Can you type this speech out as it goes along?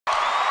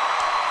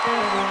There's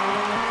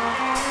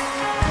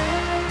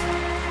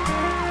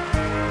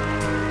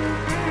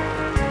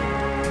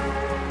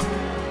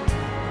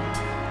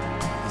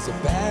a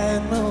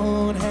bad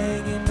moon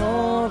hanging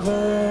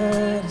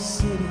over the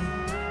city.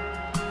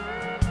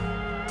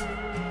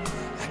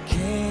 I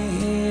can't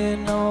hear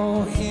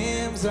no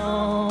hymns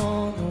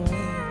on the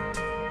wind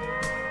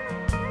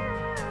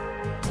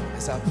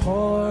as I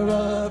pour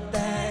up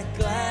that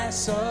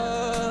glass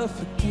of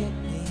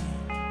forget-me,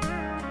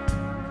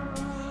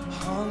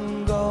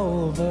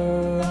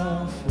 hungover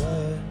off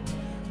what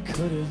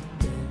could have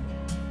been.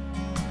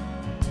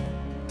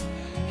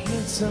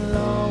 It's a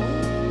long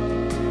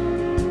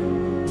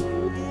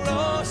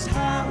lost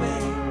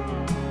highway,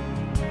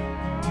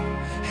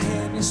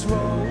 and this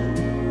road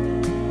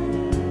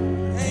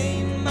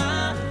ain't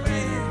my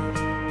friend.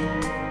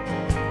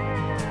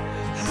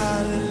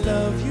 I'll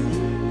love you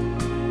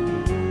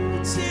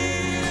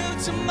till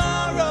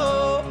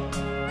tomorrow,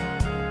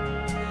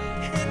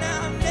 and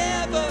I'll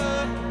never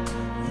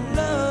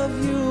love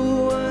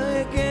you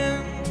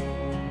again.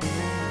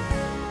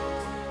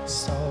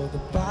 So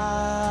the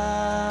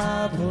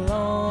Bible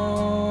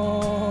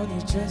on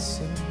your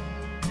dresser,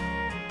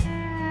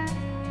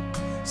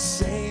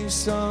 save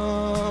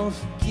some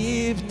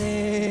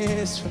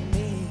forgiveness for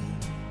me.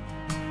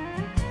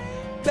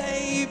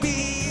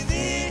 Baby,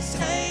 this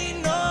ain't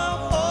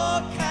no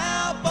old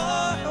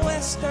cowboy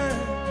western,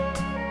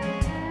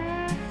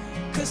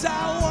 'cause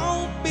I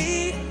won't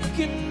be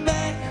looking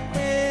back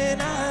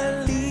when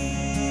I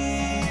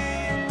leave.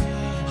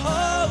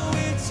 Oh,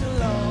 it's a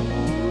long,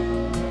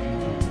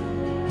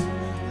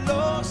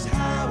 lost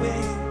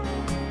highway,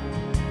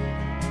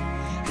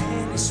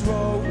 and this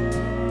road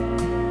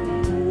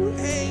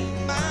ain't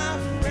my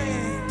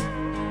friend.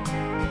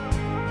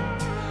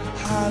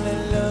 I'll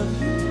love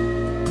you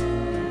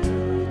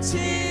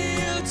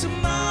till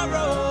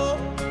tomorrow,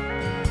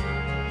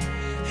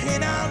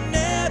 and I'll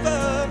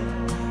never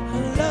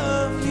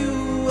love you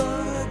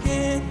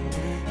again.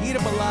 Eat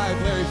 'em alive,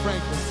 Larry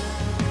Franklin.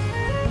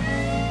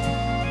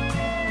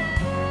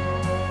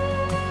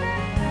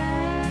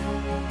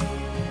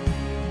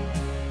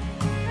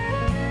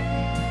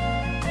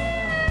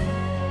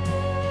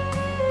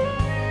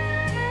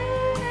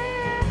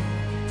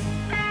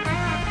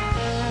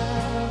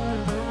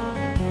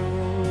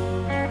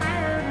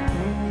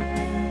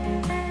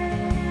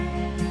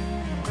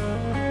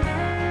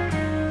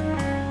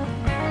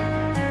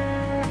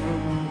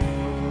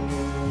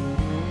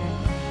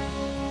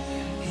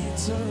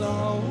 It's a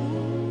long,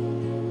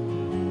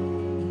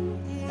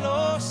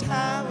 lost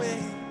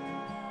highway,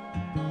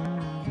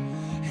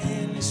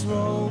 and this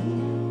road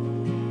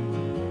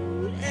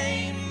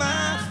ain't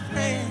my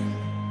friend.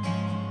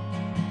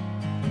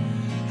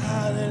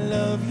 I'll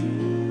love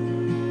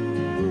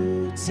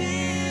you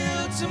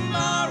till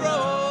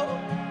tomorrow,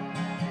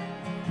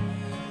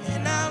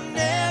 and I'll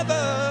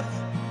never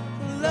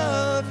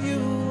love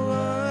you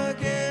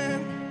again.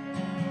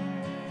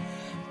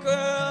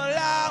 Girl,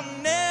 I'll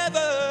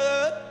never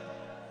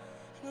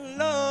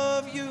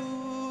love you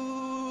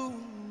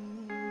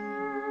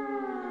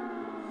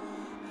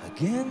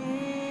again.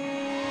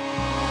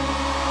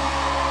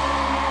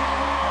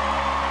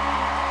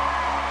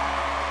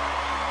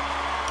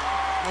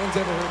 No one's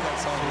ever heard that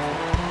song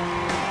before.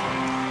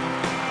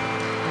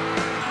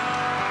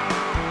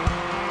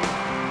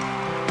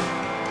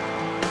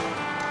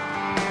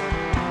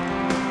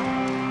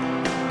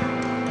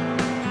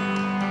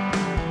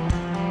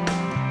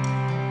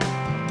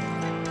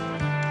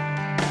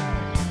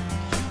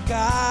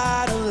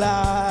 Got a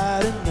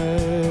lot of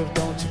nerve,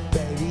 don't you,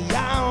 baby? I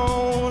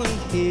only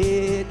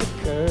hit the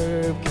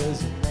curb 'cause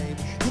you made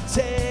me. You're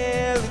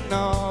telling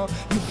all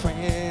your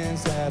friends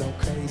that I'm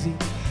crazy,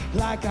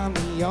 like I'm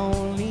the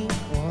only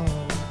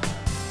one.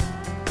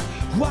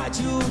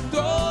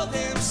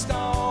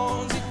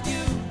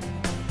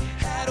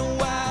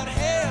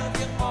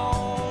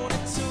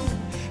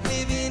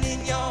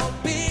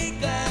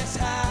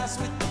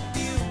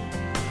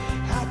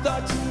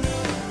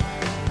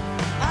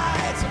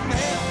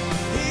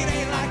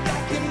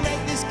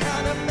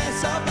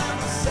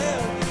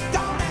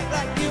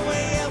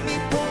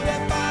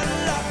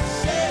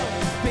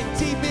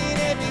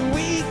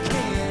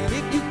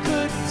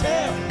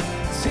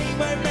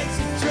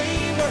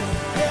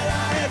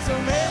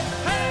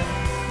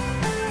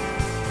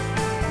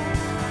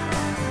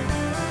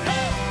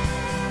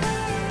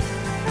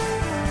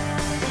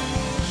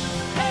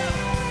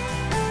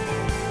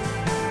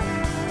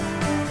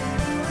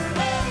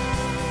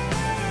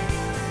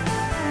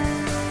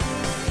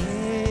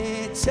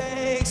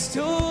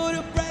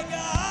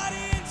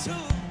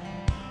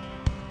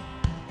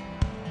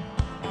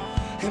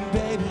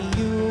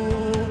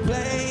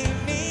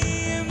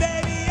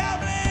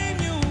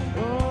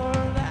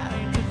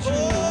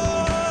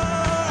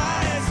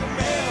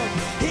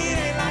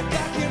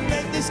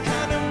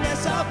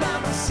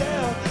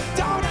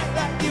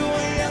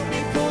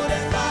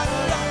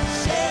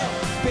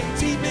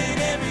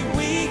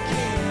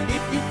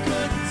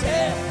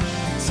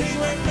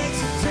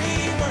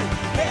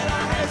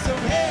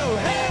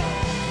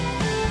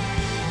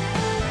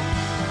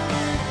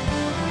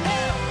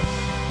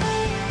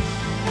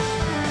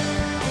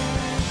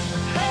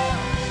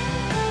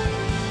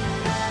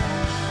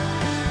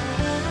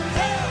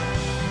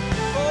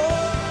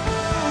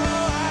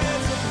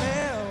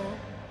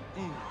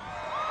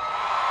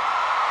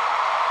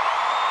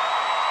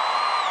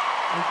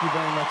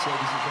 very much,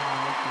 ladies and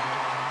gentlemen. Thank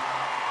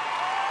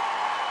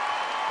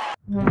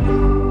you very much.